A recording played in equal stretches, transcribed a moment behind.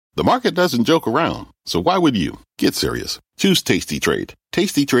The market doesn't joke around, so why would you? Get serious. Choose Tasty Trade.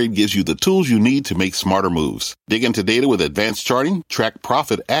 Tasty Trade gives you the tools you need to make smarter moves. Dig into data with advanced charting, track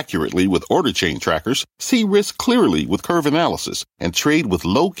profit accurately with order chain trackers, see risk clearly with curve analysis, and trade with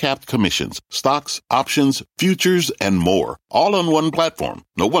low-capped commissions, stocks, options, futures, and more. All on one platform.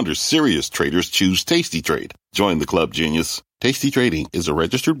 No wonder serious traders choose Tasty Trade. Join the club, genius. Tasty Trading is a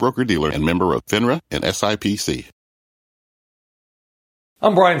registered broker-dealer and member of FINRA and SIPC.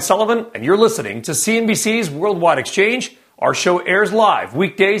 I'm Brian Sullivan, and you're listening to CNBC's Worldwide Exchange. Our show airs live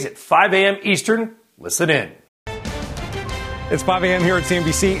weekdays at 5 a.m. Eastern. Listen in. It's 5 a.m. here at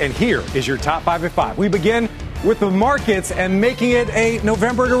CNBC, and here is your top 5 at 5. We begin with the markets and making it a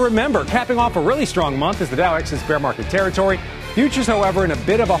November to remember, capping off a really strong month as the Dow exits bear market territory. Futures, however, in a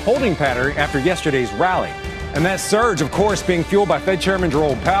bit of a holding pattern after yesterday's rally. And that surge, of course, being fueled by Fed Chairman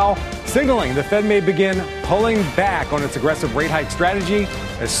Jerome Powell, signaling the Fed may begin pulling back on its aggressive rate hike strategy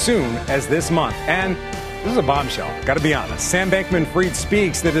as soon as this month. And this is a bombshell, got to be honest. Sam Bankman-Fried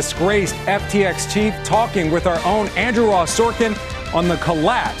speaks, the disgraced FTX chief, talking with our own Andrew Ross Sorkin on the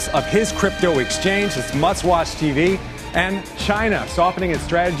collapse of his crypto exchange. It's must-watch TV. And China softening its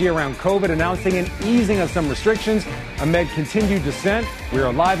strategy around COVID, announcing an easing of some restrictions amid continued dissent. We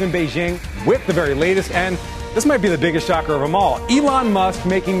are live in Beijing with the very latest, and this might be the biggest shocker of them all. Elon Musk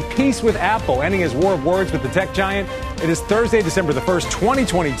making peace with Apple, ending his war of words with the tech giant. It is Thursday, December the 1st,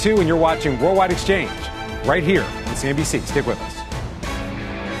 2022, and you're watching Worldwide Exchange right here on CNBC. Stick with us.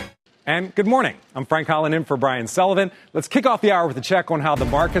 And good morning. I'm Frank Holland in for Brian Sullivan. Let's kick off the hour with a check on how the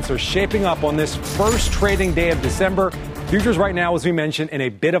markets are shaping up on this first trading day of December. Futures right now, as we mentioned, in a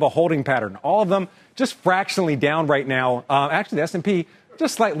bit of a holding pattern. All of them just fractionally down right now. Actually, the S&P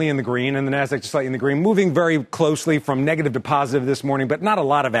just slightly in the green, and the Nasdaq just slightly in the green, moving very closely from negative to positive this morning, but not a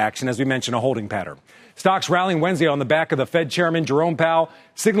lot of action, as we mentioned, a holding pattern. Stocks rallying Wednesday on the back of the Fed Chairman Jerome Powell,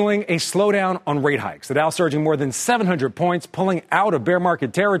 signaling a slowdown on rate hikes. The Dow surging more than 700 points, pulling out of bear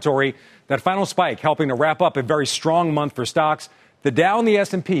market territory. That final spike helping to wrap up a very strong month for stocks. The Dow and the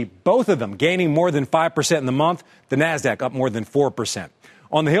S&P, both of them gaining more than 5% in the month. The Nasdaq up more than 4%.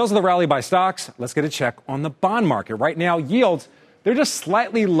 On the heels of the rally by stocks, let's get a check on the bond market. Right now, yields, they're just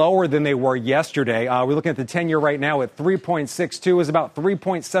slightly lower than they were yesterday. We're looking at the 10-year right now at 3.62. It was about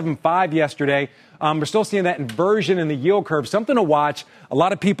 3.75 yesterday. We're still seeing that inversion in the yield curve, something to watch. A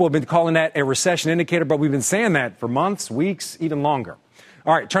lot of people have been calling that a recession indicator, but we've been saying that for months, weeks, even longer.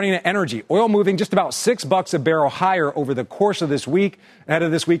 All right, turning to energy. Oil moving just about $6 a barrel higher over the course of this week ahead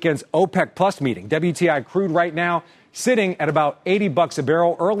of this weekend's OPEC Plus meeting. WTI crude right now sitting at about $80 a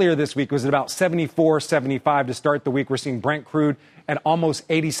barrel. Earlier this week was at about $74.75 to start the week. We're seeing Brent crude at almost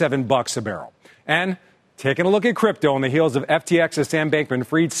 $87 a barrel. And taking a look at crypto on the heels of FTX's Sam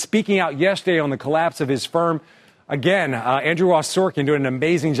Bankman-Fried speaking out yesterday on the collapse of his firm. Again, Andrew Ross Sorkin doing an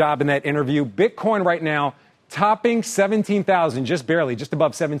amazing job in that interview. Bitcoin right now topping 17,000, just barely, just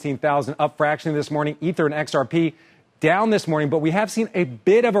above 17,000, up fractionally this morning. Ether and XRP down this morning, but we have seen a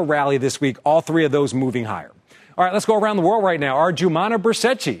bit of a rally this week, all three of those moving higher. All right, let's go around the world right now. Our Jumana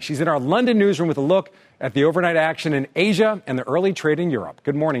Bersetchi, she's in our London newsroom with a look at the overnight action in Asia and the early trade in Europe.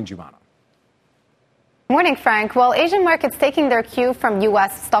 Good morning, Jumana. Morning, Frank. Well, Asian markets taking their cue from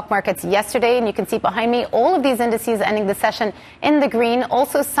U.S. stock markets yesterday, and you can see behind me all of these indices ending the session in the green.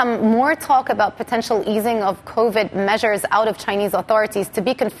 Also, some more talk about potential easing of COVID measures out of Chinese authorities to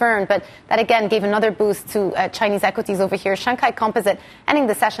be confirmed, but that again gave another boost to Chinese equities over here. Shanghai Composite ending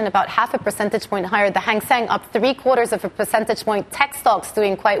the session about 0.5 percentage point higher. The Hang Seng up 0.75 percentage point. Tech stocks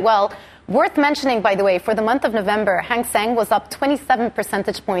doing quite well. Worth mentioning, by the way, for the month of November, Hang Seng was up 27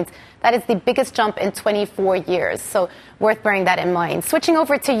 percentage points. That is the biggest jump in 24 years. So worth bearing that in mind. Switching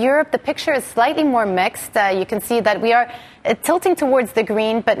over to Europe, the picture is slightly more mixed. You can see that we are tilting towards the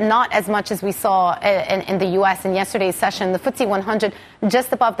green, but not as much as we saw in the U.S. in yesterday's session. The FTSE 100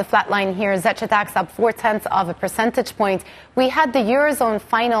 just above the flat line here. Xetra DAX up 0.4 percentage point. We had the Eurozone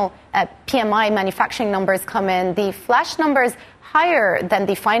final PMI manufacturing numbers come in. The flash numbers higher than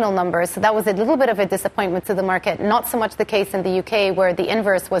the final numbers. So that was a little bit of a disappointment to the market. Not so much the case in the UK where the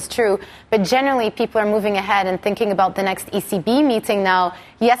inverse was true. But generally, people are moving ahead and thinking about the next ECB meeting now.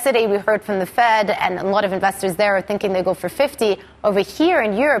 Yesterday, we heard from the Fed, and a lot of investors there are thinking they go for 50. Over here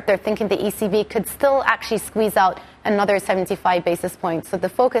in Europe, they're thinking the ECB could still actually squeeze out another 75 basis points. So the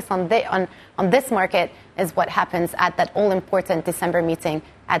focus on this market is what happens at that all-important December meeting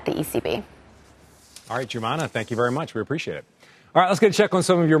at the ECB. All right, Jumana, thank you very much. We appreciate it. All right, let's get a check on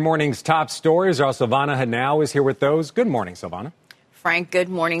some of your morning's top stories. Our Silvana Henao is here with those. Good morning, Silvana. Frank, good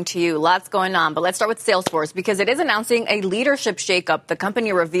morning to you. Lots going on, but let's start with Salesforce because it is announcing a leadership shakeup. The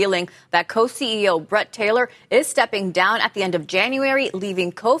company revealing that co-CEO Bret Taylor is stepping down at the end of January,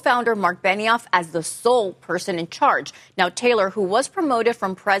 leaving co-founder Mark Benioff as the sole person in charge. Now, Taylor, who was promoted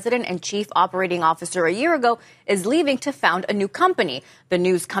from president and chief operating officer a year ago, is leaving to found a new company. The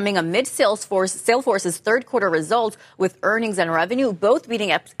news coming amid Salesforce's third quarter results with earnings and revenue both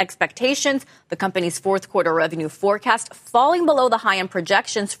beating expectations. The company's fourth quarter revenue forecast falling below the high-end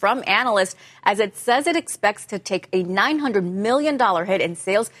projections from analysts as it says it expects to take a $900 million hit in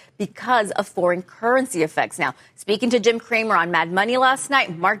sales because of foreign currency effects. Now, speaking to Jim Cramer on Mad Money last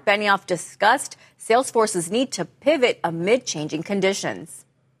night, Mark Benioff discussed Salesforce's need to pivot amid changing conditions.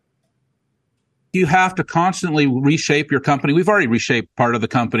 You have to constantly reshape your company. We've already reshaped part of the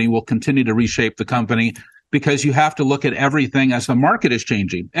company. We'll continue to reshape the company because you have to look at everything as the market is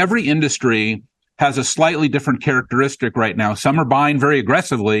changing. Every industry has a slightly different characteristic right now. Some are buying very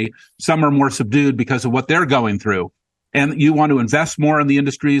aggressively. Some are more subdued because of what they're going through. And you want to invest more in the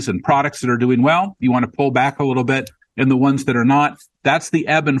industries and products that are doing well. You want to pull back a little bit in the ones that are not. That's the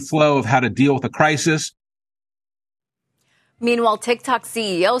ebb and flow of how to deal with a crisis. Meanwhile, TikTok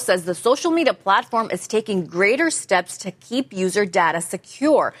CEO says the social media platform is taking greater steps to keep user data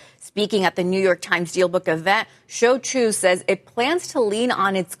secure. Speaking at the New York Times DealBook event, Shou Chew says it plans to lean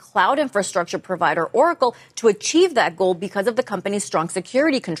on its cloud infrastructure provider, Oracle, to achieve that goal because of the company's strong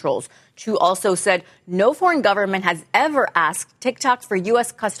security controls. Chew also said no foreign government has ever asked TikTok for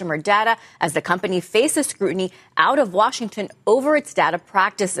U.S. customer data as the company faces scrutiny out of Washington over its data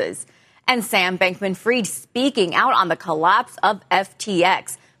practices. And Sam Bankman-Fried speaking out on the collapse of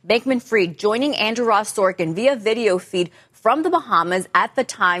FTX. Bankman-Fried joining Andrew Ross Sorkin via video feed from the Bahamas at the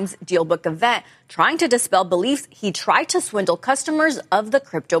Times DealBook event, trying to dispel beliefs he tried to swindle customers of the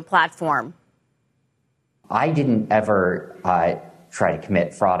crypto platform. I didn't ever try to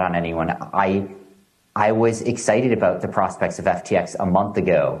commit fraud on anyone. I was excited about the prospects of FTX a month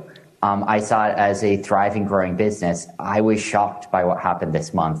ago. I saw it as a thriving, growing business. I was shocked by what happened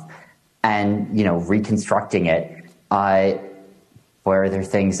this month. And, reconstructing it, where are there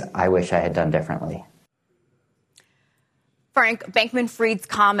things I wish I had done differently? Frank, Bankman-Fried's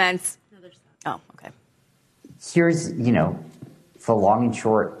comments. Oh, okay. Here's, the long and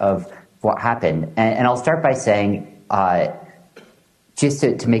short of what happened. And I'll start by saying, just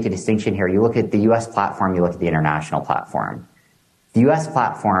to make a distinction here, you look at the U.S. platform, you look at the international platform. The U.S.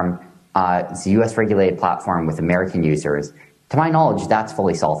 platform is a U.S. regulated platform with American users. To my knowledge, that's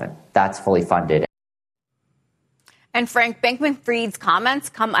fully solvent. That's fully funded. And Frank, Bankman-Fried's comments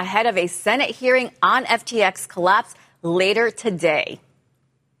come ahead of a Senate hearing on FTX collapse later today.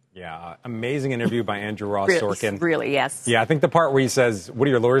 Yeah, amazing interview by Andrew Ross Sorkin. Really, yes. Yeah, I think the part where he says, what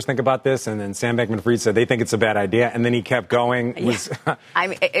do your lawyers think about this? And then Sam Bankman-Fried said they think it's a bad idea. And then he kept going. I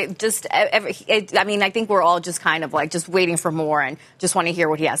think we're all just kind of just waiting for more and just want to hear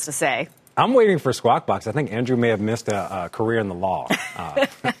what he has to say. I'm waiting for Squawk Box. I think Andrew may have missed a career in the law.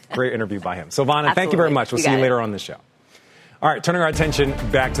 Great interview by him. Silvana, Absolutely. Thank you very much. We'll see you later on the show. All right, turning our attention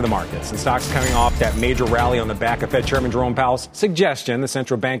back to the markets. And stocks coming off that major rally on the back of Fed Chairman Jerome Powell's suggestion the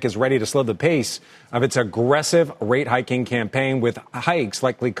central bank is ready to slow the pace of its aggressive rate hiking campaign, with hikes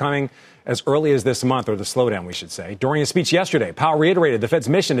likely coming as early as this month, or the slowdown, we should say. During a speech yesterday, Powell reiterated the Fed's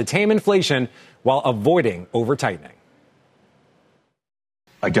mission to tame inflation while avoiding over-tightening.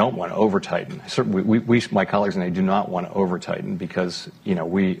 I don't want to over-tighten. We, my colleagues and I, do not want to over-tighten because,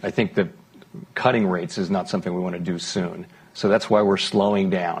 I think that cutting rates is not something we want to do soon. So that's why we're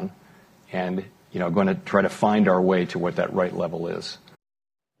slowing down and, going to try to find our way to what that right level is.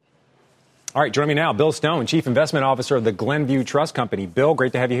 All right, joining me now, Bill Stone, Chief Investment Officer of the Glenview Trust Company. Bill,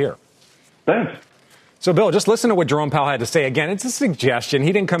 great to have you here. Thanks. So, Bill, just listen to what Jerome Powell had to say. Again, it's a suggestion.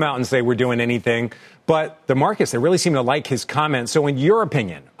 He didn't come out and say we're doing anything. But the markets, they really seem to like his comments. So in your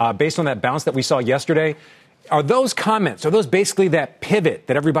opinion, based on that bounce that we saw yesterday, are those comments, are those basically that pivot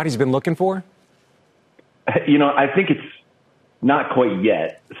that everybody's been looking for? I think it's not quite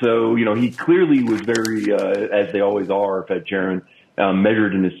yet. So, he clearly was very, as they always are, Fed Chairman,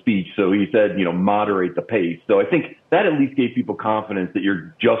 measured in his speech. So he said, moderate the pace. So I think that at least gave people confidence that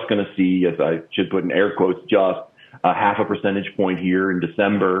you're just going to see, as I should put in air quotes, just a 0.5 percentage point here in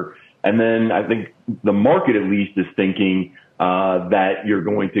December. And then I think the market at least is thinking that you're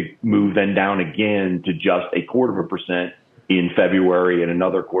going to move then down again to just 0.25% in February and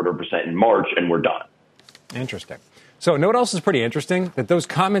another 0.25% in March, and we're done. Interesting. So, what else is pretty interesting? That those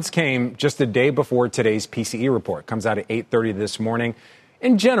comments came just the day before today's PCE report. Comes out at 8:30 this morning.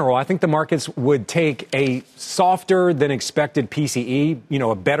 in general, I think the markets would take a softer than expected PCE,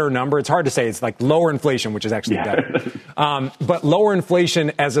 a better number. It's hard to say. It's like lower inflation, which is actually better. But lower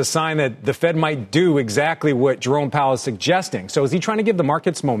inflation as a sign that the Fed might do exactly what Jerome Powell is suggesting. So is he trying to give the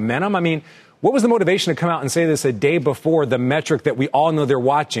markets momentum? I mean, what was the motivation to come out and say this a day before the metric that we all know they're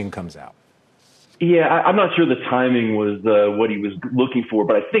watching comes out? Yeah, I'm not sure the timing was what he was looking for,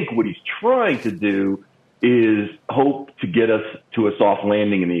 but I think what he's trying to do is hope to get us to a soft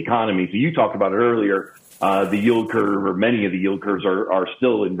landing in the economy. So you talked about it earlier. The yield curve, or many of the yield curves, are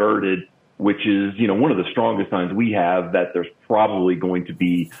still inverted, which is, one of the strongest signs we have that there's probably going to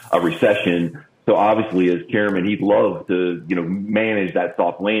be a recession. So obviously, as chairman, he'd love to, manage that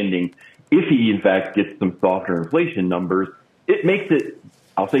soft landing. If he, in fact, gets some softer inflation numbers, it makes it,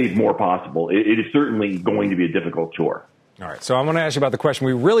 I'll say, more possible. It is certainly going to be a difficult chore. All right. So I want to ask you about the question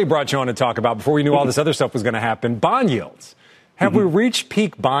we really brought you on to talk about before we knew all this other stuff was going to happen. Bond yields. Have we reached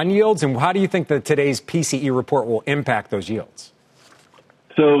peak bond yields? And how do you think that today's PCE report will impact those yields?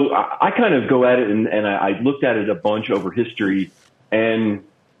 So I kind of go at it and I looked at it a bunch over history. And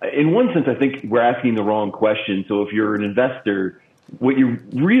in one sense, I think we're asking the wrong question. So if you're an investor, what you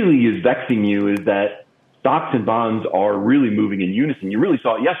really is vexing you is that stocks and bonds are really moving in unison. You really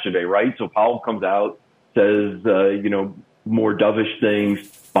saw it yesterday, right? So Powell comes out, says, more dovish things,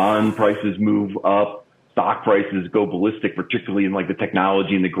 bond prices move up, stock prices go ballistic, particularly in like the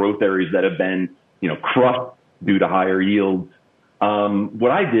technology and the growth areas that have been, crushed due to higher yields. What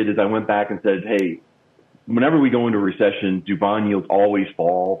I did is I went back and said, hey, whenever we go into a recession, do bond yields always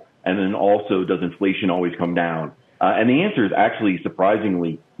fall? And then also, does inflation always come down? And the answer is actually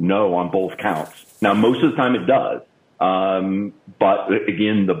surprisingly no on both counts. Now, most of the time it does. But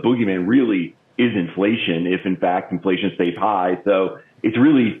again, the boogeyman really is inflation, if in fact inflation stays high. So it's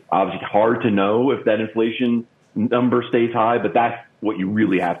really obviously hard to know if that inflation number stays high, but that's what you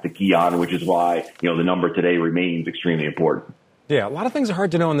really have to key on, which is why, the number today remains extremely important. Yeah, a lot of things are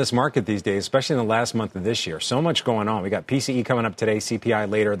hard to know in this market these days, especially in the last month of this year. So much going on. We got PCE coming up today, CPI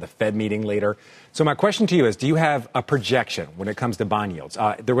later, the Fed meeting later. So my question to you is, do you have a projection when it comes to bond yields?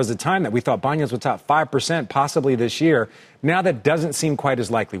 There was a time that we thought bond yields would top 5% possibly this year. Now that doesn't seem quite as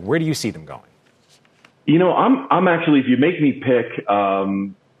likely. Where do you see them going? I'm actually, if you make me pick,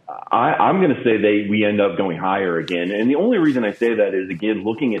 I'm going to say we end up going higher again. And the only reason I say that is, again,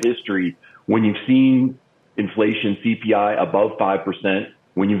 looking at history, when you've seen inflation, CPI above 5%,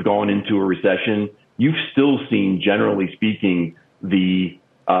 when you've gone into a recession, you've still seen, generally speaking, the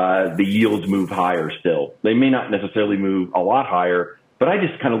yields move higher still. They may not necessarily move a lot higher, but I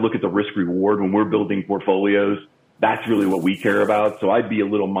just kind of look at the risk reward when we're building portfolios. That's really what we care about. So I'd be a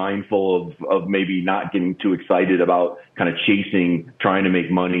little mindful of maybe not getting too excited about kind of trying to make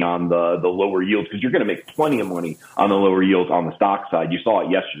money on the lower yields, because you're going to make plenty of money on the lower yields on the stock side. You saw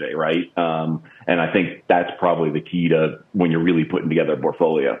it yesterday, right? And I think that's probably the key to when you're really putting together a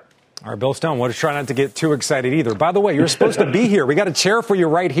portfolio. All right, Bill Stone, we'll try not to get too excited either. By the way, you're supposed to be here. We got a chair for you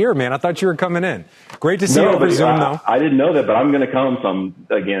right here, man. I thought you were coming in. Great to see you over Zoom, though. I didn't know that, but I'm going to come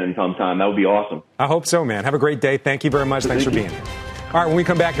sometime. That would be awesome. I hope so, man. Have a great day. Thank you very much. Thanks for being here. All right, when we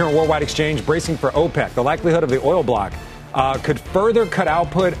come back here on Worldwide Exchange, bracing for OPEC, the likelihood of the oil bloc could further cut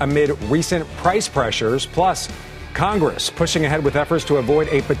output amid recent price pressures, plus Congress pushing ahead with efforts to avoid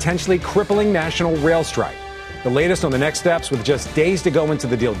a potentially crippling national rail strike. The latest on the next steps with just days to go into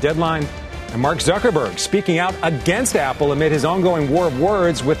the deal deadline. And Mark Zuckerberg speaking out against Apple amid his ongoing war of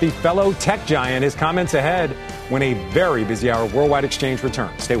words with the fellow tech giant. His comments ahead when a very busy hour of Worldwide Exchange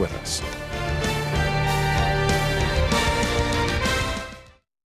returns. Stay with us.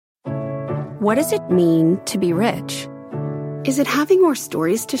 What does it mean to be rich? Is it having more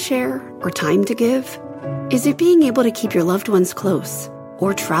stories to share or time to give? Is it being able to keep your loved ones close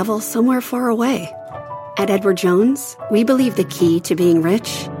or travel somewhere far away? At Edward Jones, we believe the key to being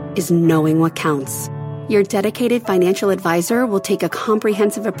rich is knowing what counts. Your dedicated financial advisor will take a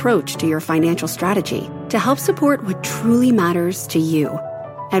comprehensive approach to your financial strategy to help support what truly matters to you.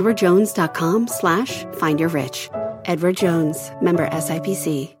 EdwardJones.com/findyourrich. Edward Jones, member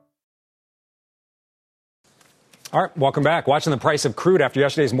SIPC. All right, welcome back. Watching the price of crude after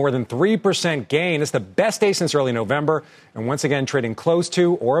yesterday's more than 3% gain. It's the best day since early November, and once again trading close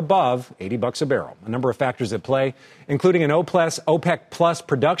to or above $80 a barrel. A number of factors at play, including an OPEC Plus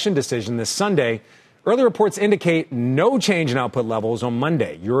production decision this Sunday. Early reports indicate no change in output levels on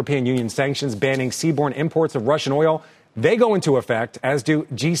Monday. European Union sanctions banning seaborne imports of Russian oil, they go into effect, as do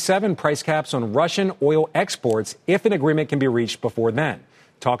G7 price caps on Russian oil exports if an agreement can be reached before then.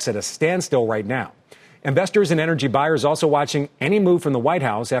 Talks at a standstill right now. Investors and energy buyers also watching any move from the White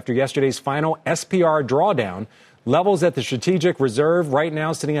House after yesterday's final SPR drawdown. Levels at the strategic reserve right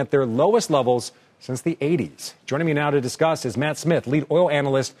now sitting at their lowest levels since the 80s. Joining me now to discuss is Matt Smith, lead oil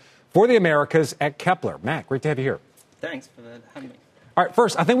analyst for the Americas at Kepler. Matt, great to have you here. Thanks for having me. All right,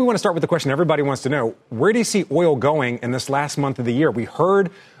 first, I think we want to start with the question everybody wants to know. Where do you see oil going in this last month of the year? We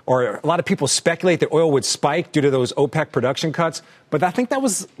heard, or a lot of people speculate that oil would spike due to those OPEC production cuts, but I think that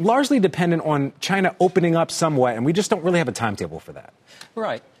was largely dependent on China opening up somewhat, and we just don't really have a timetable for that.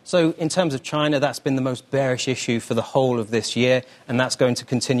 Right. So in terms of China, that's been the most bearish issue for the whole of this year, and that's going to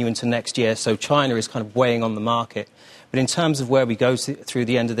continue into next year. So China is kind of weighing on the market. But in terms of where we go through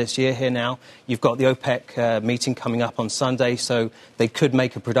the end of this year here now, you've got the OPEC meeting coming up on Sunday, so they could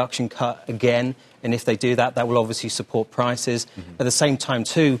make a production cut again. And if they do that, that will obviously support prices. Mm-hmm. At the same time,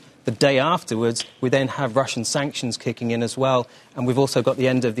 too, the day afterwards, we then have Russian sanctions kicking in as well. And we've also got the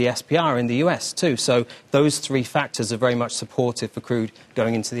end of the SPR in the US, too. So those three factors are very much supportive for crude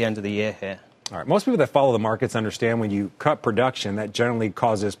going into the end of the year here. All right. Most people that follow the markets understand when you cut production, that generally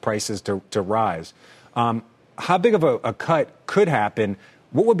causes prices to rise. How big of a cut could happen?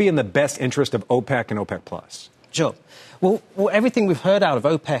 What would be in the best interest of OPEC and OPEC Plus? Sure. Well, everything we've heard out of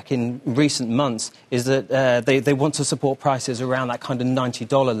OPEC in recent months is that they want to support prices around that kind of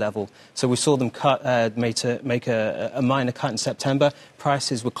 $90 level. So we saw them make a minor cut in September.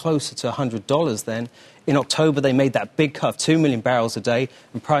 Prices were closer to $100 then. In October, they made that big cut of 2 million barrels a day,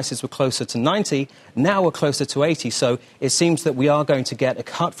 and prices were closer to 90. Now we're closer to 80. So it seems that we are going to get a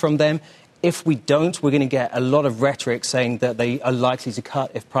cut from them. If we don't, we're going to get a lot of rhetoric saying that they are likely to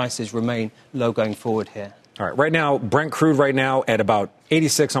cut if prices remain low going forward here. All right. Right now, Brent crude right now at about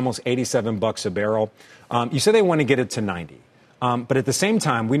 86, almost $87 a barrel. You said they want to get it to 90. But at the same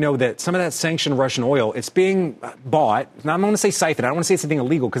time, we know that some of that sanctioned Russian oil, it's being bought. Now, I don't want to say siphoned. I don't want to say it's something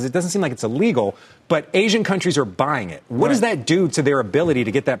illegal because it doesn't seem like it's illegal. But Asian countries are buying it. What does that do to their ability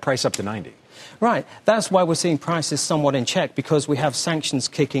to get that price up to 90? Right. That's why we're seeing prices somewhat in check, because we have sanctions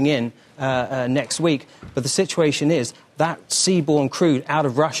kicking in next week. But the situation is that seaborne crude out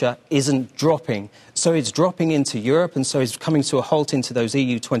of Russia isn't dropping. So it's dropping into Europe, and so it's coming to a halt into those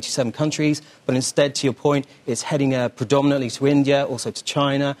EU 27 countries. But instead, to your point, it's heading predominantly to India, also to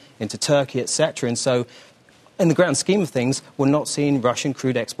China, into Turkey, etc. And so in the grand scheme of things, we're not seeing Russian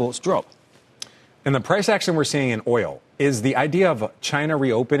crude exports drop. And the price action we're seeing in oil, is the idea of China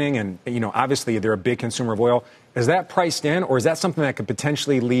reopening, and, obviously they're a big consumer of oil, is that priced in, or is that something that could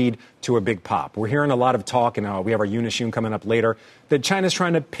potentially lead to a big pop? We're hearing a lot of talk, and we have our Eunice Yoon coming up later, that China's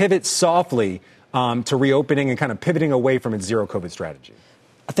trying to pivot softly to reopening and kind of pivoting away from its zero-COVID strategy.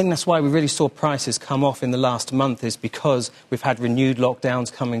 I think that's why we really saw prices come off in the last month, is because we've had renewed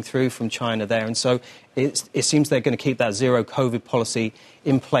lockdowns coming through from China there. And so it seems they're going to keep that zero COVID policy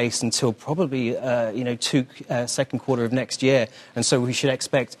in place until probably, second quarter of next year. And so we should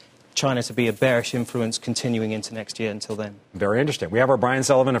expect China to be a bearish influence continuing into next year until then. Very interesting. We have our Brian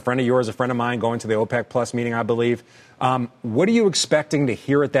Sullivan, a friend of yours, a friend of mine, going to the OPEC Plus meeting, I believe. What are you expecting to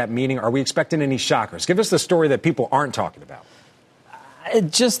hear at that meeting? Are we expecting any shockers? Give us the story that people aren't talking about.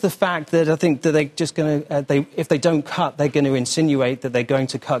 Just the fact that I think that they're just going to, if they don't cut, they're going to insinuate that they're going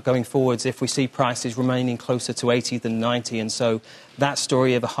to cut going forwards if we see prices remaining closer to 80 than 90. And so that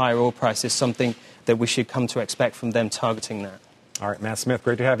story of a higher oil price is something that we should come to expect from them targeting that. All right, Matt Smith,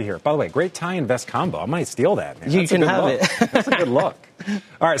 great to have you here. By the way, great tie and vest combo. I might steal that, man. You can have it. That's a good look.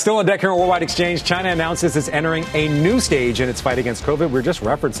 All right, still on deck here at Worldwide Exchange. China announces it's entering a new stage in its fight against COVID. We're just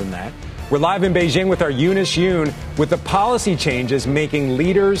referencing that. We're live in Beijing with our Eunice Yoon with the policy changes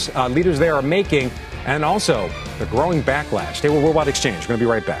leaders there are making, and also the growing backlash. Stay with Worldwide Exchange. We're going to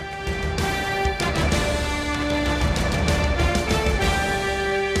be right back.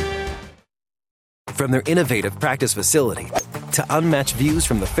 From their innovative practice facility to unmatched views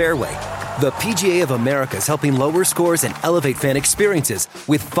from the fairway, the PGA of America is helping lower scores and elevate fan experiences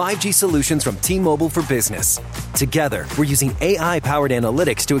with 5G solutions from T-Mobile for Business. Together, we're using AI-powered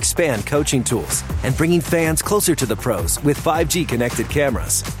analytics to expand coaching tools and bringing fans closer to the pros with 5G connected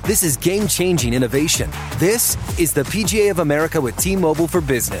cameras. This is game-changing innovation. This is the PGA of America with T-Mobile for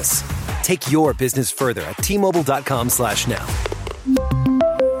Business. Take your business further at T-Mobile.com/now.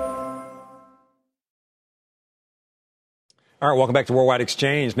 All right, welcome back to Worldwide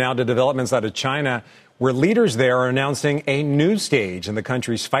Exchange. Now to developments out of China, where leaders there are announcing a new stage in the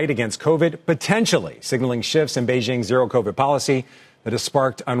country's fight against COVID, potentially signaling shifts in Beijing's zero-COVID policy that has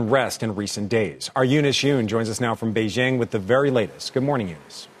sparked unrest in recent days. Our Eunice Yoon joins us now from Beijing with the very latest. Good morning,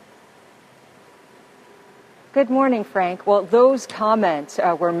 Eunice. Good morning, Frank. Well, those comments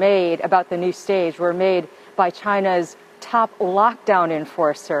were made about the new stage were made by China's top lockdown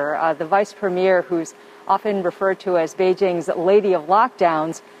enforcer, the vice premier who's often referred to as Beijing's Lady of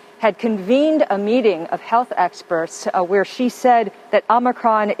Lockdowns, had convened a meeting of health experts where she said that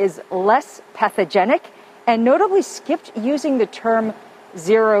Omicron is less pathogenic and notably skipped using the term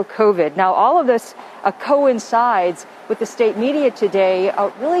zero COVID. Now, all of this coincides with the state media today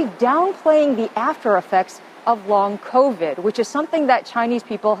really downplaying the after effects of long COVID, which is something that Chinese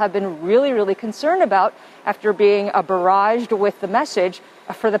people have been really, really concerned about after being barraged with the message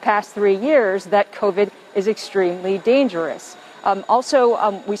for the past 3 years that COVID is extremely dangerous.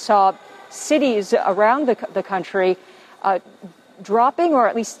 We saw cities around the country dropping or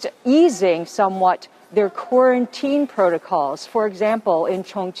at least easing somewhat their quarantine protocols. For example, in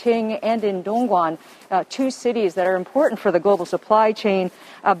Chongqing and in Dongguan, two cities that are important for the global supply chain,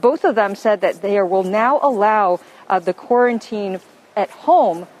 both of them said that they will now allow the quarantine at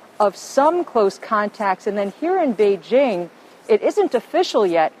home of some close contacts. And then here in Beijing, it isn't official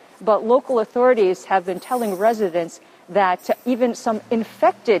yet, but local authorities have been telling residents that even some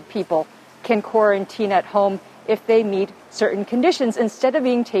infected people can quarantine at home if they meet certain conditions instead of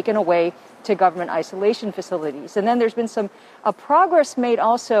being taken away to government isolation facilities. And then there's been some progress made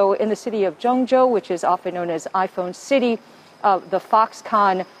also in the city of Zhengzhou, which is often known as iPhone City. The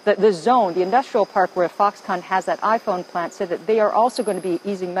Foxconn, the zone, the industrial park where Foxconn has that iPhone plant, said that they are also going to be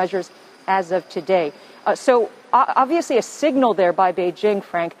easing measures as of today. So obviously a signal there by Beijing,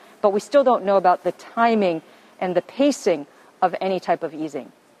 Frank, but we still don't know about the timing and the pacing of any type of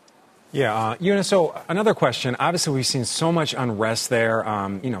easing. Yeah, Eunice, so another question. Obviously, we've seen so much unrest there.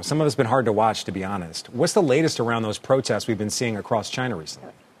 Some of it's been hard to watch, to be honest. What's the latest around those protests we've been seeing across China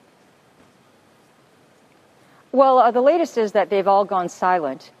recently? Well, the latest is that they've all gone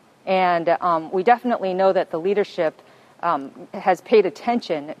silent. And we definitely know that the leadership has paid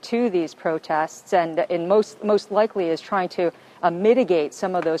attention to these protests and most likely is trying to mitigate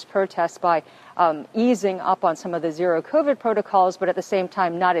some of those protests by easing up on some of the zero COVID protocols, but at the same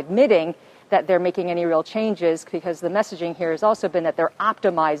time not admitting that they're making any real changes, because the messaging here has also been that they're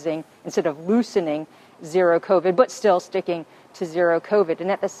optimizing instead of loosening zero COVID, but still sticking to zero COVID.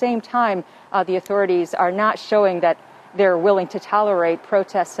 And at the same time, the authorities are not showing that they're willing to tolerate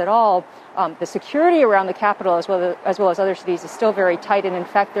protests at all. The security around the capital, as well as other cities, is still very tight. And in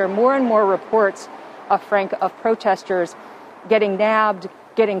fact, there are more and more reports, Frank, of protesters getting nabbed,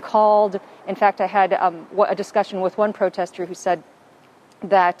 getting called. In fact, I had a discussion with one protester who said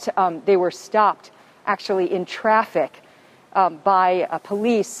that they were stopped actually in traffic by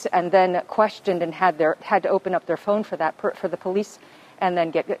police and then questioned and had to open up their phone for the police and then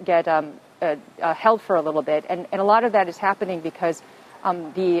get held for a little bit. And a lot of that is happening because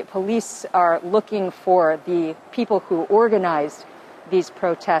the police are looking for the people who organized these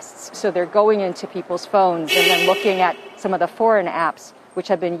protests. So they're going into people's phones and then looking at some of the foreign apps which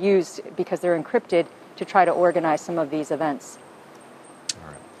have been used because they're encrypted to try to organize some of these events.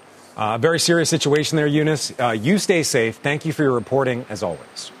 All right. Very serious situation there, Eunice. You stay safe. Thank you for your reporting, as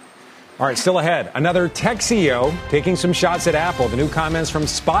always. All right, still ahead. Another tech CEO taking some shots at Apple. The new comments from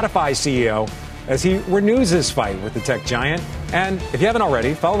Spotify CEO as he renews his fight with the tech giant. And if you haven't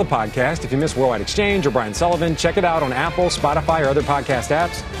already, follow the podcast. If you missed Worldwide Exchange or Brian Sullivan, check it out on Apple, Spotify, or other podcast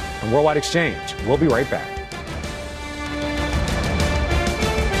apps on Worldwide Exchange. We'll be right back.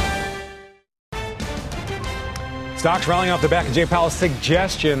 Stocks rallying off the back of Jay Powell's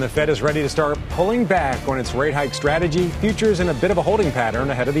suggestion the Fed is ready to start pulling back on its rate hike strategy. Futures in a bit of a holding pattern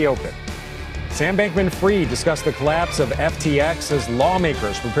ahead of the open. Sam Bankman-Fried discussed the collapse of FTX as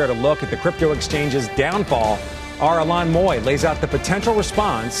lawmakers prepare to look at the crypto exchange's downfall. Our Alon Moy lays out the potential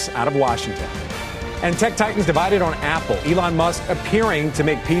response out of Washington. And tech titans divided on Apple. Elon Musk appearing to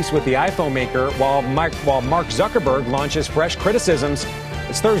make peace with the iPhone maker while Mark Zuckerberg launches fresh criticisms.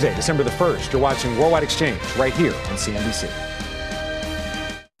 It's Thursday, December the 1st. You're watching Worldwide Exchange right here on CNBC.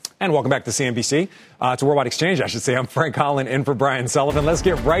 And welcome back to CNBC, to Worldwide Exchange, I should say. I'm Frank Holland in for Brian Sullivan. Let's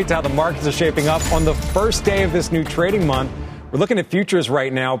get right to how the markets are shaping up on the first day of this new trading month. We're looking at futures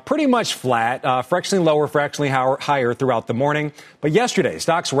right now, pretty much flat, fractionally lower, fractionally higher throughout the morning. But yesterday,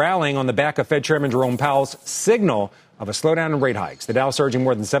 stocks rallying on the back of Fed Chairman Jerome Powell's signal of a slowdown in rate hikes. The Dow surging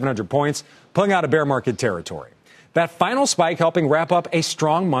more than 700 points, pulling out of bear market territory. That final spike helping wrap up a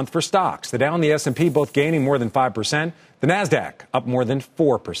strong month for stocks. The Dow and the S&P both gaining more than 5%. The Nasdaq up more than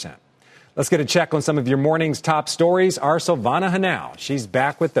 4%. Let's get a check on some of your morning's top stories. Our Silvana Henao, she's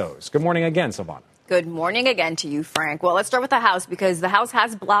back with those. Good morning again, Silvana. Good morning again to you, Frank. Well, let's start with the House because the House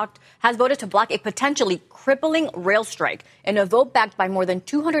has voted to block a potentially crippling rail strike. In a vote backed by more than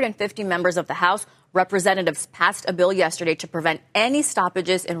 250 members of the House, Representatives passed a bill yesterday to prevent any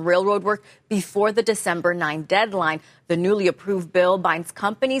stoppages in railroad work before the December 9 deadline. The newly approved bill binds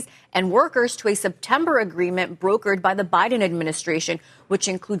companies and workers to a September agreement brokered by the Biden administration, which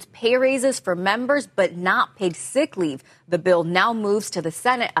includes pay raises for members but not paid sick leave. The bill now moves to the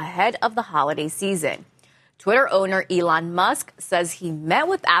Senate ahead of the holiday season. Twitter owner Elon Musk says he met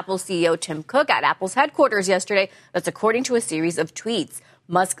with Apple CEO Tim Cook at Apple's headquarters yesterday. That's according to a series of tweets.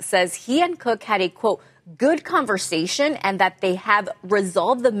 Musk says he and Cook had a, quote, good conversation and that they have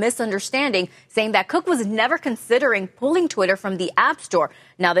resolved the misunderstanding, saying that Cook was never considering pulling Twitter from the App Store.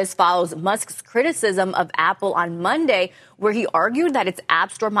 Now, this follows Musk's criticism of Apple on Monday, where he argued that its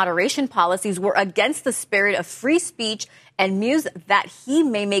App Store moderation policies were against the spirit of free speech and mused that he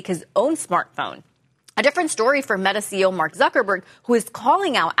may make his own smartphone. A different story for Meta CEO Mark Zuckerberg, who is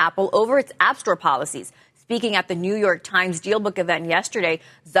calling out Apple over its App Store policies. Speaking at the New York Times DealBook event yesterday,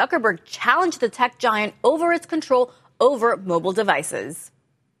 Zuckerberg challenged the tech giant over its control over mobile devices.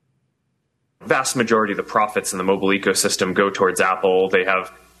 Vast majority of the profits in the mobile ecosystem go towards Apple. They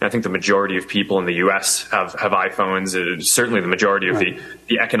have, I think the majority of people in the U.S. have iPhones. Certainly the majority of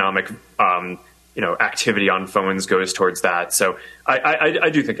the economic activity on phones goes towards that. So I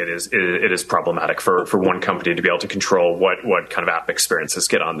do think it is problematic for one company to be able to control what kind of app experiences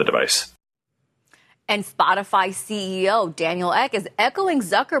get on the device. And Spotify CEO Daniel Ek is echoing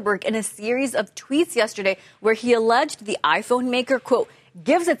Zuckerberg in a series of tweets yesterday where he alleged the iPhone maker, quote,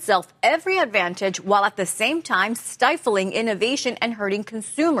 gives itself every advantage while at the same time stifling innovation and hurting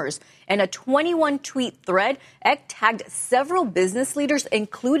consumers. In a 21-tweet thread, Ek tagged several business leaders,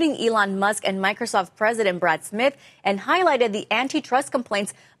 including Elon Musk and Microsoft President Brad Smith, and highlighted the antitrust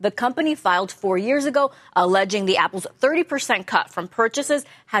complaints the company filed 4 years ago, alleging the Apple's 30% cut from purchases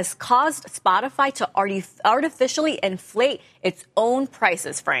has caused Spotify to artificially inflate its own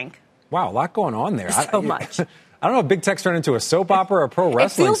prices, Frank. Wow, a lot going on there. So much. I don't know if Big Tech's turned into a soap opera or a pro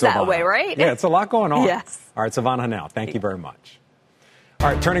wrestling. It feels Savannah. that way, right? Yeah, it's a lot going on. Yes. All right, Savannah Hanel, thank you very much. All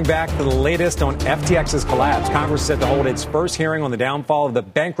right, turning back to the latest on FTX's collapse. Congress is set to hold its first hearing on the downfall of the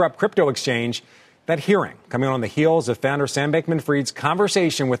bankrupt crypto exchange. That hearing coming on the heels of founder Sam Bankman-Fried's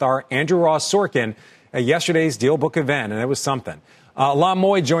conversation with our Andrew Ross Sorkin at yesterday's DealBook event, and it was something. Alon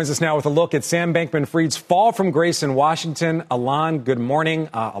Moy joins us now with a look at Sam Bankman-Fried's fall from grace in Washington. Alon, good morning.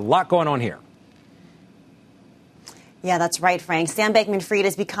 A lot going on here. Yeah, that's right, Frank. Sam Bankman-Fried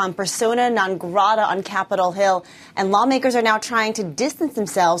has become persona non grata on Capitol Hill, and lawmakers are now trying to distance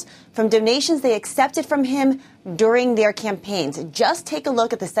themselves from donations they accepted from him during their campaigns. Just take a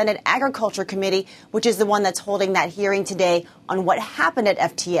look at the Senate Agriculture Committee, which is the one that's holding that hearing today on what happened at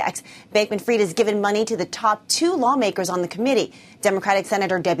FTX. Bankman-Fried has given money to the top two lawmakers on the committee. Democratic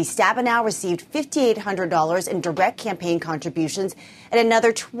Senator Debbie Stabenow received $5,800 in direct campaign contributions and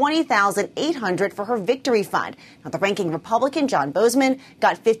another $20,800 for her victory fund. Now, the ranking Republican, John Boozman,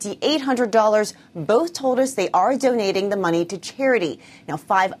 got $5,800. Both told us they are donating the money to charity. Now,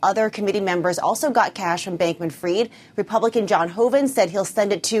 5 other committee members also got cash from Bankman-Fried. Republican John Hoeven said he'll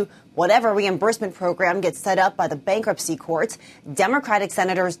send it to whatever reimbursement program gets set up by the bankruptcy courts. Democratic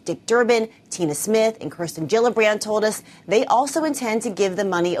Senators Dick Durbin, Tina Smith, and Kirsten Gillibrand told us they also intend to give the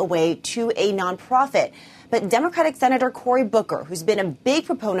money away to a nonprofit. But Democratic Senator Cory Booker, who's been a big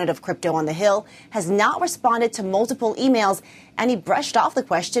proponent of crypto on the Hill, has not responded to multiple emails, and he brushed off the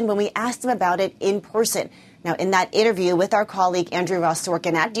question when we asked him about it in person. Now, in that interview with our colleague Andrew Ross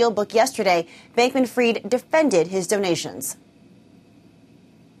Sorkin at DealBook yesterday, Bankman-Fried defended his donations.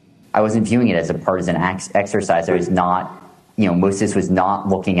 I wasn't viewing it as a partisan exercise. I was not, most of this was not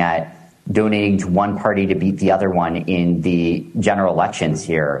looking at donating to one party to beat the other one in the general elections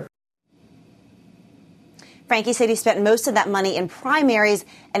here. Frankie said he spent most of that money in primaries,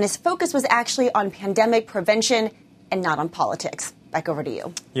 and his focus was actually on pandemic prevention and not on politics. Back over to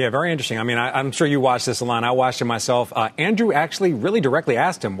you. Yeah, very interesting. I mean, I'm sure you watched this, Alon. I watched it myself. Andrew actually really directly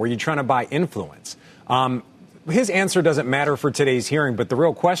asked him, were you trying to buy influence? His answer doesn't matter for today's hearing, but the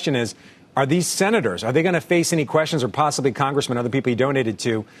real question is, are these senators, are they going to face any questions, or possibly congressmen, other people he donated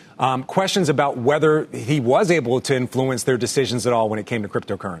to, questions about whether he was able to influence their decisions at all when it came to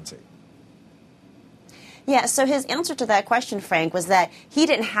cryptocurrency? Yeah, so his answer to that question, Frank, was that he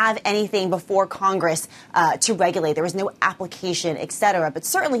didn't have anything before Congress to regulate. There was no application, et cetera. But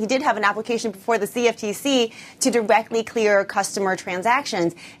certainly he did have an application before the CFTC to directly clear customer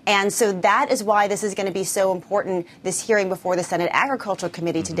transactions. And so that is why this is going to be so important, this hearing before the Senate Agriculture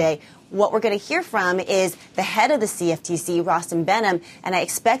Committee today. what we're going to hear from is the head of the CFTC, Rostin Behnam, and I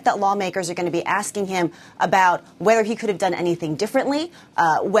expect that lawmakers are going to be asking him about whether he could have done anything differently,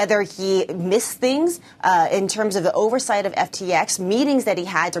 whether he missed things in terms of the oversight of FTX, meetings that he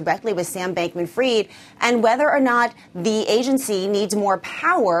had directly with Sam Bankman-Fried, and whether or not the agency needs more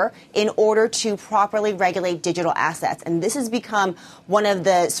power in order to properly regulate digital assets. And this has become one of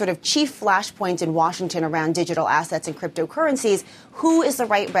the sort of chief flashpoints in Washington around digital assets and cryptocurrencies. Who is the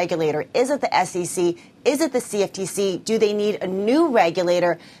right regulator? Is it the SEC? Is it the CFTC? Do they need a new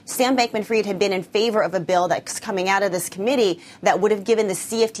regulator? Sam Bankman-Fried had been in favor of a bill that's coming out of this committee that would have given the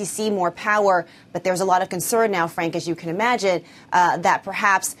CFTC more power. But there's a lot of concern now, Frank, as you can imagine, that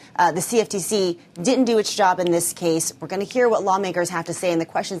perhaps the CFTC didn't do its job in this case. We're going to hear what lawmakers have to say and the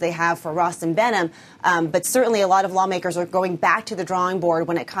questions they have for Rostin Behnam. But certainly a lot of lawmakers are going back to the drawing board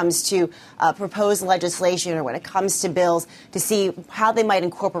when it comes to proposed legislation or when it comes to bills to see how they might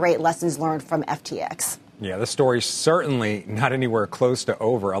incorporate lessons learned from FTX. Yeah, the story's certainly not anywhere close to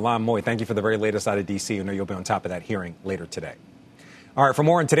over. Alam Moy, thank you for the very latest out of D.C. I know you'll be on top of that hearing later today. All right, for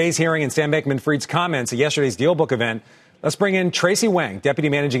more on today's hearing and Sam Bankman-Fried's comments at yesterday's DealBook event, let's bring in Tracy Wang, Deputy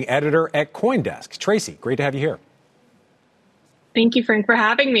Managing Editor at CoinDesk. Tracy, great to have you here. Thank you, Frank, for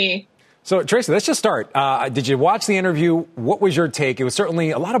having me. So, Tracy, let's just start. Did you watch the interview? What was your take? It was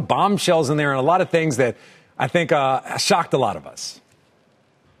certainly a lot of bombshells in there and a lot of things that I think shocked a lot of us.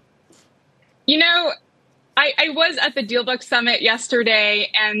 You know, I was at the DealBook Summit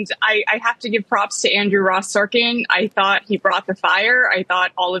yesterday, and I have to give props to Andrew Ross Sorkin. I thought he brought the fire. I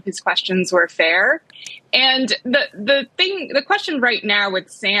thought all of his questions were fair. And the question right now with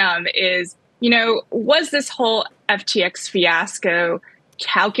Sam is, you know, was this whole FTX fiasco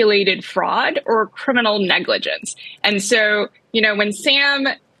calculated fraud or criminal negligence? And so, you know, when Sam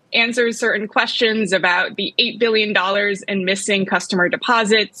answers certain questions about the $8 billion in missing customer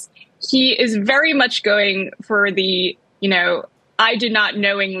deposits, he is very much going for the, you know, I did not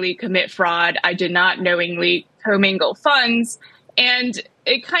knowingly commit fraud. I did not knowingly commingle funds. And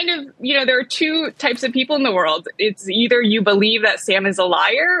it kind of, you know, there are two types of people in the world. It's either you believe that Sam is a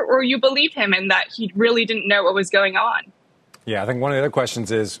liar or you believe him and that he really didn't know what was going on. Yeah, I think one of the other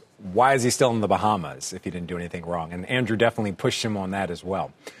questions is, why is he still in the Bahamas if he didn't do anything wrong? And Andrew definitely pushed him on that as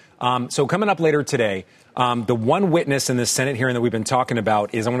well. So coming up later today, the one witness in this Senate hearing that we've been talking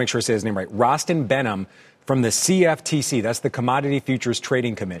about is, I want to make sure I say his name right, Rostin Behnam from the CFTC. That's the Commodity Futures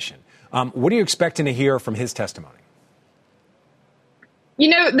Trading Commission. What are you expecting to hear from his testimony? You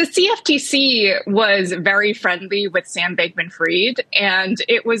know, the CFTC was very friendly with Sam Bankman-Fried, and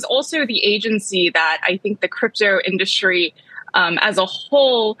it was also the agency that I think the crypto industry as a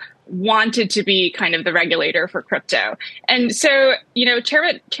whole wanted to be kind of the regulator for crypto. And so, you know,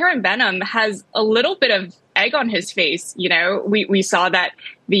 Chairman Behnam has a little bit of egg on his face. You know, we saw that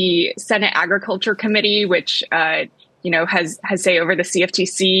the Senate Agriculture Committee, which, you know, has say over the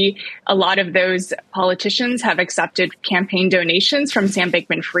CFTC, a lot of those politicians have accepted campaign donations from Sam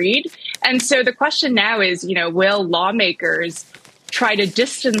Bankman-Fried. And so the question now is, you know, will lawmakers try to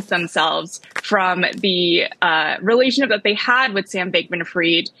distance themselves from the relationship that they had with Sam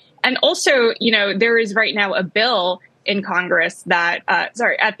Bankman-Fried? And also, you know, there is right now a bill in Congress that,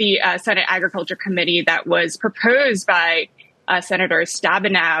 at the Senate Agriculture Committee that was proposed by Senator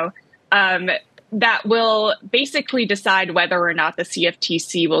Stabenow that will basically decide whether or not the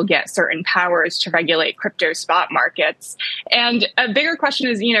CFTC will get certain powers to regulate crypto spot markets. And a bigger question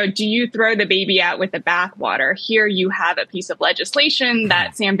is, you know, do you throw the baby out with the bathwater? Here you have a piece of legislation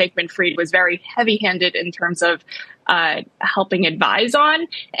that Sam Bankman-Fried was very heavy-handed in terms of helping advise on.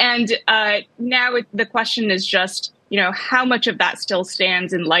 And now the question is just, you know, how much of that still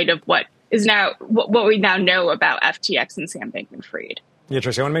stands in light of what we now know about FTX and Sam Bankman-Fried? Yeah,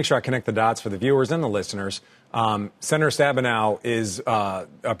 Tracy, I want to make sure I connect the dots for the viewers and the listeners. Senator Stabenow is a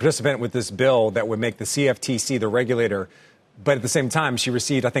participant with this bill that would make the CFTC the regulator. But at the same time, she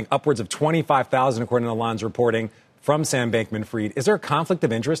received, I think, upwards of $25,000, according to Alon's reporting, from Sam Bankman-Fried. Is there a conflict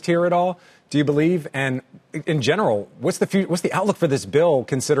of interest here at all, do you believe? And in general, what's the outlook for this bill,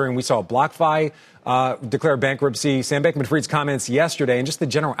 considering we saw BlockFi declare bankruptcy, Sam Bankman-Fried's comments yesterday, and just the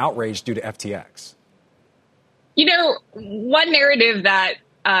general outrage due to FTX? You know, one narrative that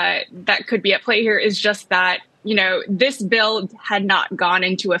could be at play here is just that, you know, this bill had not gone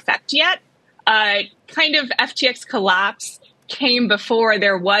into effect yet. Kind of FTX collapse came before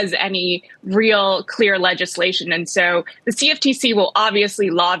there was any real clear legislation. And so the CFTC will obviously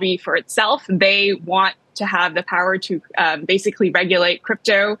lobby for itself. They want to have the power to basically regulate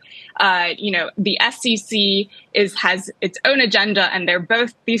crypto. You know, the SEC has its own agenda, and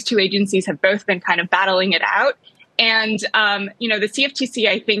these two agencies have both been kind of battling it out. And, you know, the CFTC,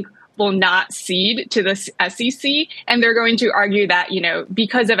 I think, will not cede to the SEC. And they're going to argue that,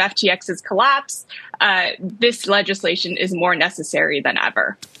 because of FTX's collapse, this legislation is more necessary than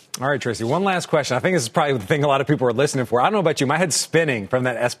ever. All right, Tracy, one last question. I think this is probably the thing a lot of people are listening for. I don't know about you. My head's spinning from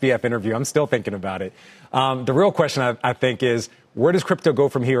that SBF interview. I'm still thinking about it. The real question, I think, is where does crypto go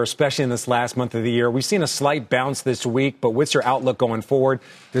from here, especially in this last month of the year? We've seen a slight bounce this week, but what's your outlook going forward?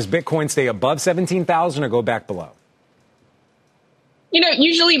 Does Bitcoin stay above 17,000 or go back below?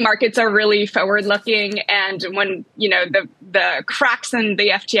 Usually markets are really forward looking. And when, the cracks in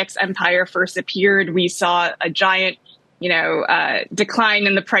the FTX empire first appeared, we saw a giant decline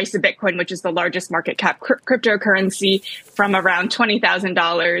in the price of Bitcoin, which is the largest market cap cryptocurrency, from around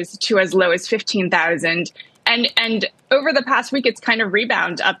 $20,000 to as low as $15,000. And over the past week, it's kind of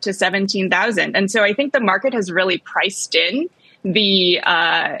rebound up to 17,000. And so I think the market has really priced in the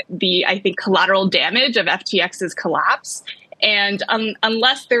I think collateral damage of FTX's collapse. And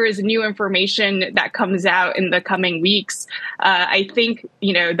unless there is new information that comes out in the coming weeks, I think,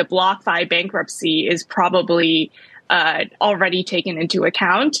 the BlockFi bankruptcy is probably already taken into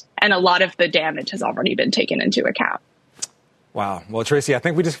account, and a lot of the damage has already been taken into account. Wow. Well, Tracy, I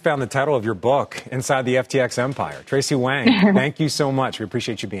think we just found the title of your book, Inside the FTX Empire. Tracy Wang, thank you so much. We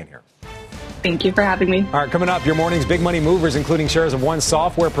appreciate you being here. Thank you for having me. All right, coming up, your morning's big money movers, including shares of one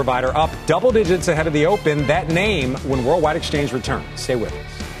software provider, up double digits ahead of the open. That name when Worldwide Exchange returns. Stay with us.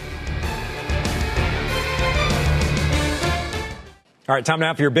 All right, time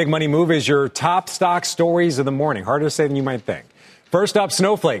now for your big money move is your top stock stories of the morning. Harder to say than you might think. First up,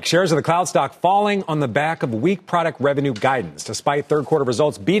 Snowflake. Shares of the cloud stock falling on the back of weak product revenue guidance. Despite third quarter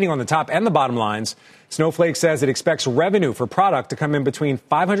results beating on the top and the bottom lines, Snowflake says it expects revenue for product to come in between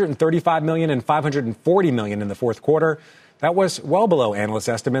 $535 million and $540 million in the fourth quarter. That was well below analyst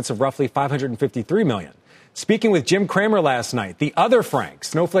estimates of roughly $553 million. Speaking with Jim Cramer last night, the other Frank,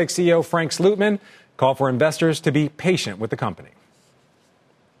 Snowflake CEO Frank Slootman, called for investors to be patient with the company.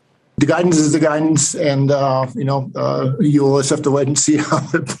 The guidance is the guidance, and, you always have to wait and see how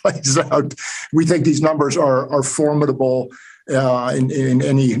it plays out. We think these numbers are formidable in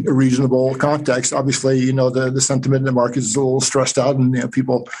any reasonable context. Obviously, the sentiment in the market is a little stressed out, and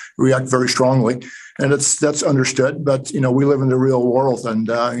people react very strongly, and that's understood. But, we live in the real world, and,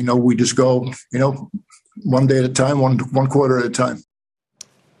 we just go, one day at a time, one quarter at a time.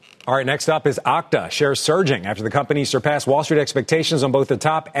 All right, next up is Okta. Shares surging after the company surpassed Wall Street expectations on both the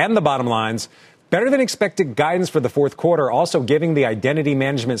top and the bottom lines. Better than expected guidance for the fourth quarter, also giving the identity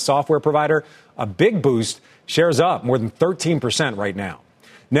management software provider a big boost. Shares up more than 13% right now.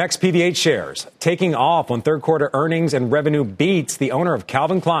 Next, PVH shares taking off on third quarter earnings and revenue beats. The owner of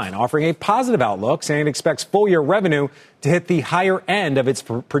Calvin Klein offering a positive outlook, saying it expects full year revenue to hit the higher end of its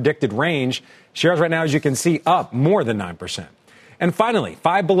predicted range. Shares right now, as you can see, up more than 9%. And finally,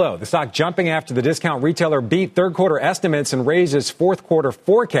 Five Below, the stock jumping after the discount retailer beat third quarter estimates and raised its fourth quarter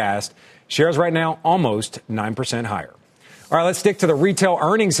forecast. Shares right now almost 9% higher. All right, let's stick to the retail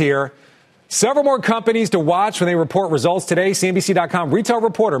earnings here. Several more companies to watch when they report results today. CNBC.com retail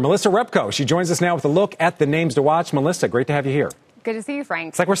reporter Melissa Repko. She joins us now with a look at the names to watch. Melissa, great to have you here. Good to see you, Frank.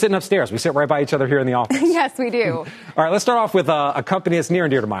 It's like we're sitting upstairs. We sit right by each other here in the office. Yes, we do. All right, let's start off with a company that's near and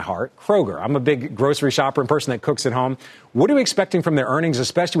dear to my heart, Kroger. I'm a big grocery shopper and person that cooks at home. What are you expecting from their earnings,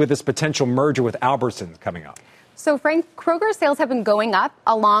 especially with this potential merger with Albertsons coming up? So, Frank, Kroger sales have been going up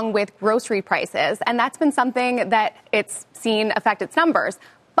along with grocery prices, and that's been something that it's seen affect its numbers.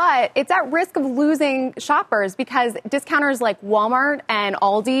 But it's at risk of losing shoppers because discounters like Walmart and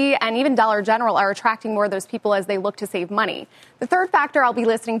Aldi and even Dollar General are attracting more of those people as they look to save money. The third factor I'll be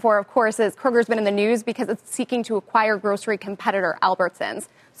listening for, of course, is Kroger's been in the news because it's seeking to acquire grocery competitor Albertsons.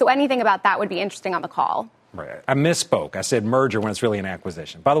 So anything about that would be interesting on the call. Right. I misspoke. I said merger when it's really an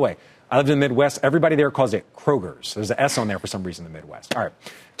acquisition. By the way, I lived in the Midwest. Everybody there calls it Kroger's. There's an S on there for some reason in the Midwest. All right.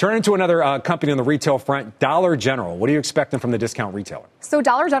 Turning to another company on the retail front, Dollar General. What are you expecting from the discount retailer? So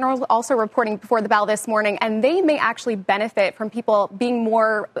Dollar General is also reporting before the bell this morning, and they may actually benefit from people being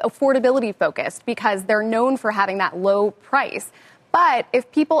more affordability focused because they're known for having that low price. But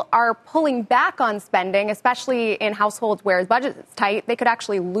if people are pulling back on spending, especially in households where the budget is tight, they could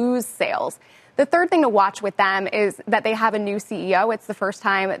actually lose sales. The third thing to watch with them is that they have a new CEO. It's the first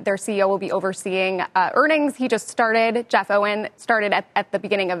time their CEO will be overseeing earnings. He just started. Jeff Owen started at the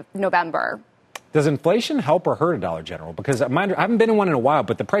beginning of November. Does inflation help or hurt a Dollar General? Because I haven't been in one in a while,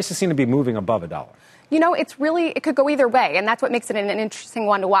 but the prices seem to be moving above $1. It could go either way, and that's what makes it an interesting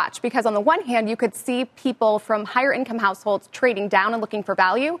one to watch. Because on the one hand, you could see people from higher income households trading down and looking for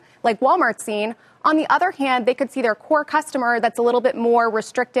value, like Walmart's seen. On the other hand, they could see their core customer that's a little bit more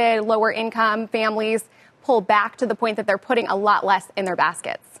restricted, lower income families pull back to the point that they're putting a lot less in their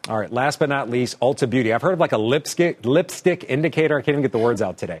baskets. All right, last but not least, Ulta Beauty. I've heard of like a lipstick indicator. I can't even get the words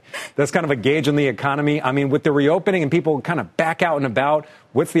out today. That's kind of a gauge on the economy. I mean, with the reopening and people kind of back out and about,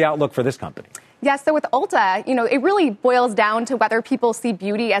 what's the outlook for this company? Yeah, so with Ulta, it really boils down to whether people see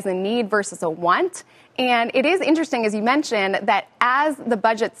beauty as a need versus a want. And it is interesting, as you mentioned, that as the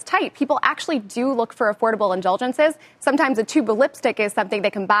budget's tight, people actually do look for affordable indulgences. Sometimes a tube of lipstick is something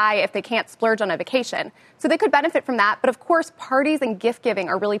they can buy if they can't splurge on a vacation. So they could benefit from that. But of course, parties and gift giving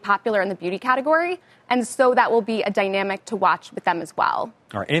are really popular in the beauty category. And so that will be a dynamic to watch with them as well.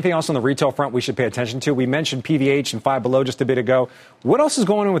 All right. Anything else on the retail front we should pay attention to? We mentioned PVH and Five Below just a bit ago. What else is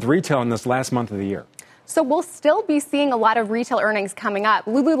going on with retail in this last month of the year? So we'll still be seeing a lot of retail earnings coming up.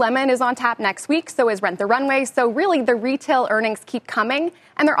 Lululemon is on tap next week, so is Rent the Runway. So really, the retail earnings keep coming,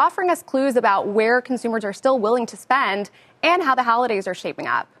 and they're offering us clues about where consumers are still willing to spend and how the holidays are shaping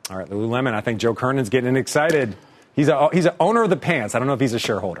up. All right, Lululemon, I think Joe Kernan's getting excited. He's an owner of the pants. I don't know if he's a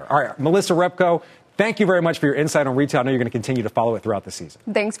shareholder. All right, Melissa Repko, thank you very much for your insight on retail. I know you're going to continue to follow it throughout the season.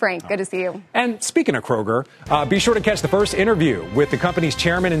 Thanks, Frank. Good to see you. And speaking of Kroger, be sure to catch the first interview with the company's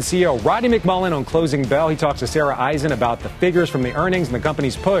chairman and CEO, Rodney McMullen, on Closing Bell. He talks to Sarah Eisen about the figures from the earnings and the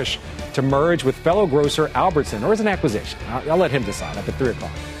company's push to merge with fellow grocer Albertson, or as an acquisition. I'll let him decide up at 3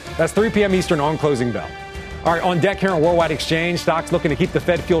 o'clock. That's 3 p.m. Eastern on Closing Bell. All right, on deck here on Worldwide Exchange, stocks looking to keep the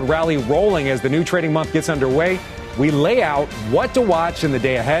Fed-fueled rally rolling as the new trading month gets underway. We lay out what to watch in the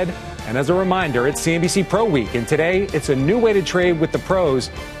day ahead. And as a reminder, it's CNBC Pro Week. And today, it's a new way to trade with the pros.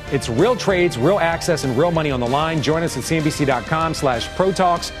 It's real trades, real access, and real money on the line. Join us at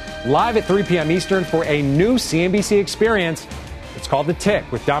CNBC.com/ProTalks live at 3 p.m. Eastern for a new CNBC experience. It's called The Tick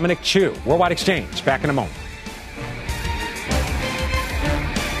with Dominic Chu. Worldwide Exchange. Back in a moment.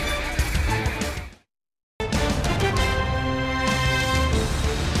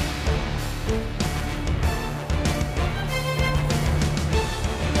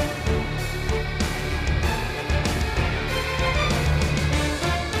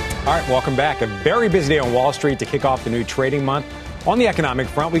 All right, welcome back. A very busy day on Wall Street to kick off the new trading month. On the economic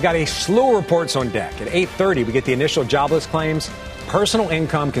front, we got a slew of reports on deck. At 8:30, we get the initial jobless claims, personal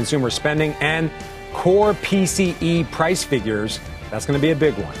income, consumer spending, and core PCE price figures. That's going to be a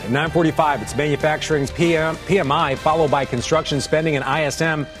big one. At 9:45, it's manufacturing's PMI, followed by construction spending and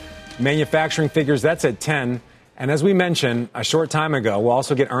ISM manufacturing figures. That's at 10. And as we mentioned a short time ago, we'll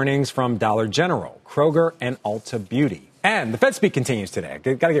also get earnings from Dollar General, Kroger, and Ulta Beauty. And the Fed speak continues today.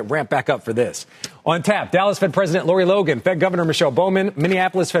 Got to get ramped back up for this. On tap, Dallas Fed President Lori Logan, Fed Governor Michelle Bowman,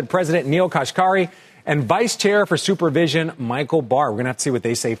 Minneapolis Fed President Neil Kashkari, and Vice Chair for Supervision Michael Barr. We're going to have to see what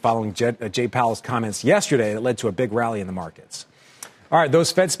they say following Jay Powell's comments yesterday that led to a big rally in the markets. All right,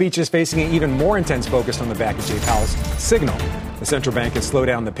 those Fed speeches facing an even more intense focus on the back of Jay Powell's signal. The central bank has slowed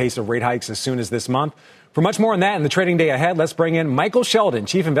down the pace of rate hikes as soon as this month. For much more on that and the trading day ahead, let's bring in Michael Sheldon,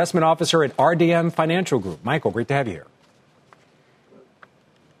 Chief Investment Officer at RDM Financial Group. Michael, great to have you here.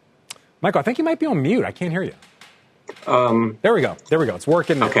 Michael, I think you might be on mute. I can't hear you. There we go. It's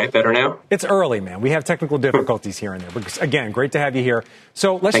working. Okay, better now? It's early, man. We have technical difficulties here and there. But again, great to have you here.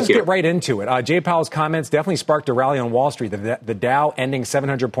 So let's get right into it. Jay Powell's comments definitely sparked a rally on Wall Street. The Dow ending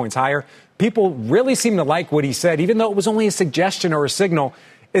 700 points higher. People really seem to like what he said, even though it was only a suggestion or a signal.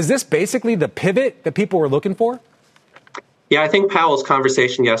 Is this basically the pivot that people were looking for? Yeah, I think Powell's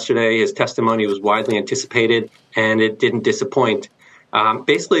conversation yesterday, his testimony was widely anticipated, and it didn't disappoint.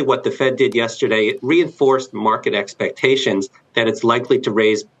 Basically, what the Fed did yesterday, it reinforced market expectations that it's likely to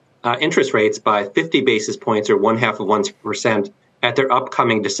raise interest rates by 50 basis points or 0.5% at their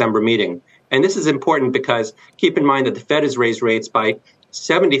upcoming December meeting. And this is important because keep in mind that the Fed has raised rates by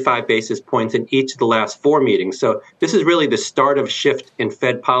 75 basis points in each of the last 4 meetings. So this is really the start of a shift in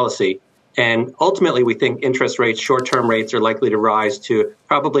Fed policy. And ultimately, we think interest rates, short-term rates, are likely to rise to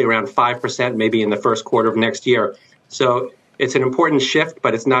probably around 5%, maybe in the first quarter of next year. So it's an important shift,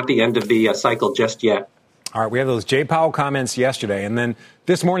 but it's not the end of the cycle just yet. All right, we have those Jay Powell comments yesterday, and then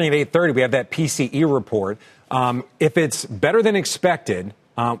this morning at 8:30, we have that PCE report. If it's better than expected,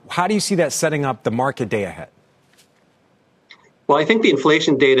 how do you see that setting up the market day ahead? Well, I think the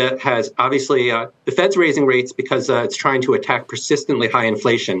inflation data has obviously the Fed's raising rates because it's trying to attack persistently high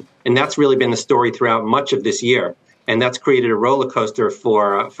inflation. And that's really been the story throughout much of this year. And that's created a roller coaster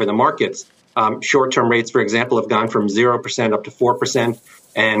for the markets. Short-term rates, for example, have gone from 0% up to 4%.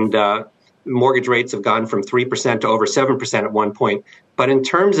 And mortgage rates have gone from 3% to over 7% at one point. But in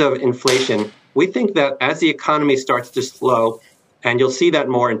terms of inflation, we think that as the economy starts to slow, and you'll see that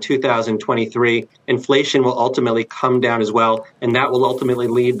more in 2023, inflation will ultimately come down as well, and that will ultimately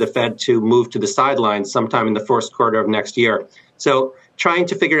lead the Fed to move to the sidelines sometime in the first quarter of next year. So trying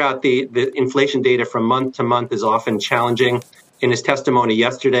to figure out the inflation data from month to month is often challenging. In his testimony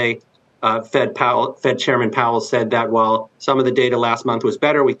yesterday, Fed Chairman Powell said that while some of the data last month was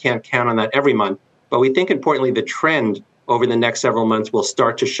better, we can't count on that every month. But we think, importantly, the trend over the next several months will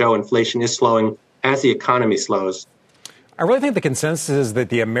start to show inflation is slowing as the economy slows. I really think the consensus is that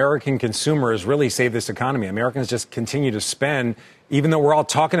the American consumer has really saved this economy. Americans just continue to spend, even though we're all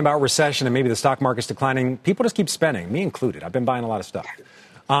talking about recession and maybe the stock market's declining. People just keep spending, me included. I've been buying a lot of stuff.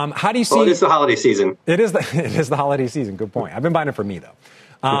 How do you see? Well, it's the holiday season. It is the holiday season. Good point. I've been buying it for me,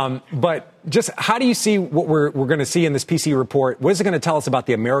 though. But just how do you see what we're going to see in this PC report? What is it going to tell us about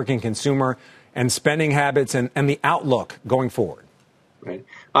the American consumer and spending habits and the outlook going forward? Right.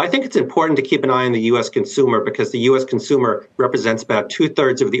 I think it's important to keep an eye on the U.S. consumer because the U.S. consumer represents about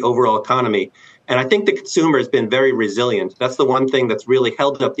 2/3 of the overall economy. And I think the consumer has been very resilient. That's the one thing that's really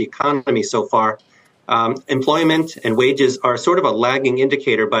held up the economy so far. Employment and wages are sort of a lagging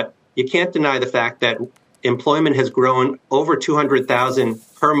indicator, but you can't deny the fact that employment has grown over 200,000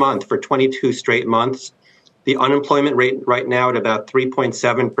 per month for 22 straight months. The unemployment rate right now at about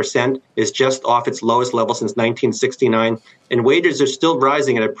 3.7% is just off its lowest level since 1969, and wages are still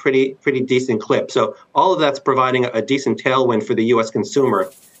rising at a pretty decent clip. So all of that's providing a decent tailwind for the U.S. consumer.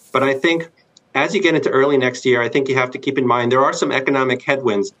 But I think as you get into early next year, I think you have to keep in mind there are some economic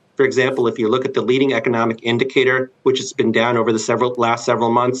headwinds. For example, if you look at the leading economic indicator, which has been down over the last several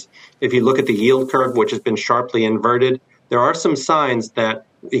months, if you look at the yield curve, which has been sharply inverted, there are some signs that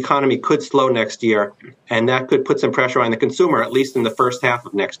the economy could slow next year, and that could put some pressure on the consumer, at least in the first half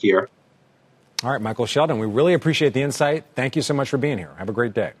of next year. All right, Michael Sheldon, we really appreciate the insight. Thank you so much for being here. Have a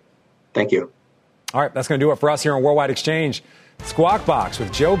great day. Thank you. All right, that's going to do it for us here on Worldwide Exchange. Squawk Box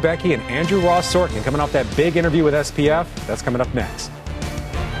with Joe Becky and Andrew Ross Sorkin coming off that big interview with SPF. That's coming up next.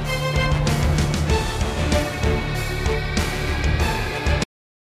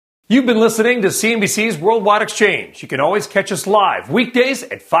 You've been listening to CNBC's Worldwide Exchange. You can always catch us live weekdays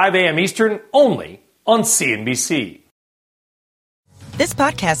at 5 a.m. Eastern, only on CNBC. This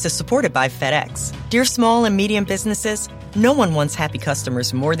podcast is supported by FedEx. Dear small and medium businesses, no one wants happy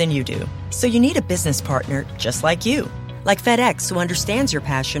customers more than you do. So you need a business partner just like you. Like FedEx, who understands your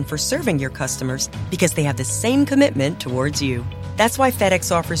passion for serving your customers because they have the same commitment towards you. That's why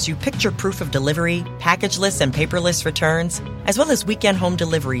FedEx offers you picture proof of delivery, packageless and paperless returns, as well as weekend home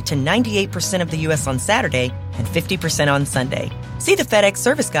delivery to 98% of the U.S. on Saturday and 50% on Sunday. See the FedEx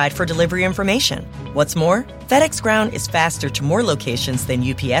service guide for delivery information. What's more, FedEx Ground is faster to more locations than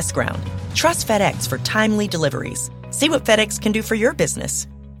UPS Ground. Trust FedEx for timely deliveries. See what FedEx can do for your business.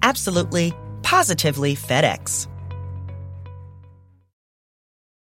 Absolutely, positively FedEx.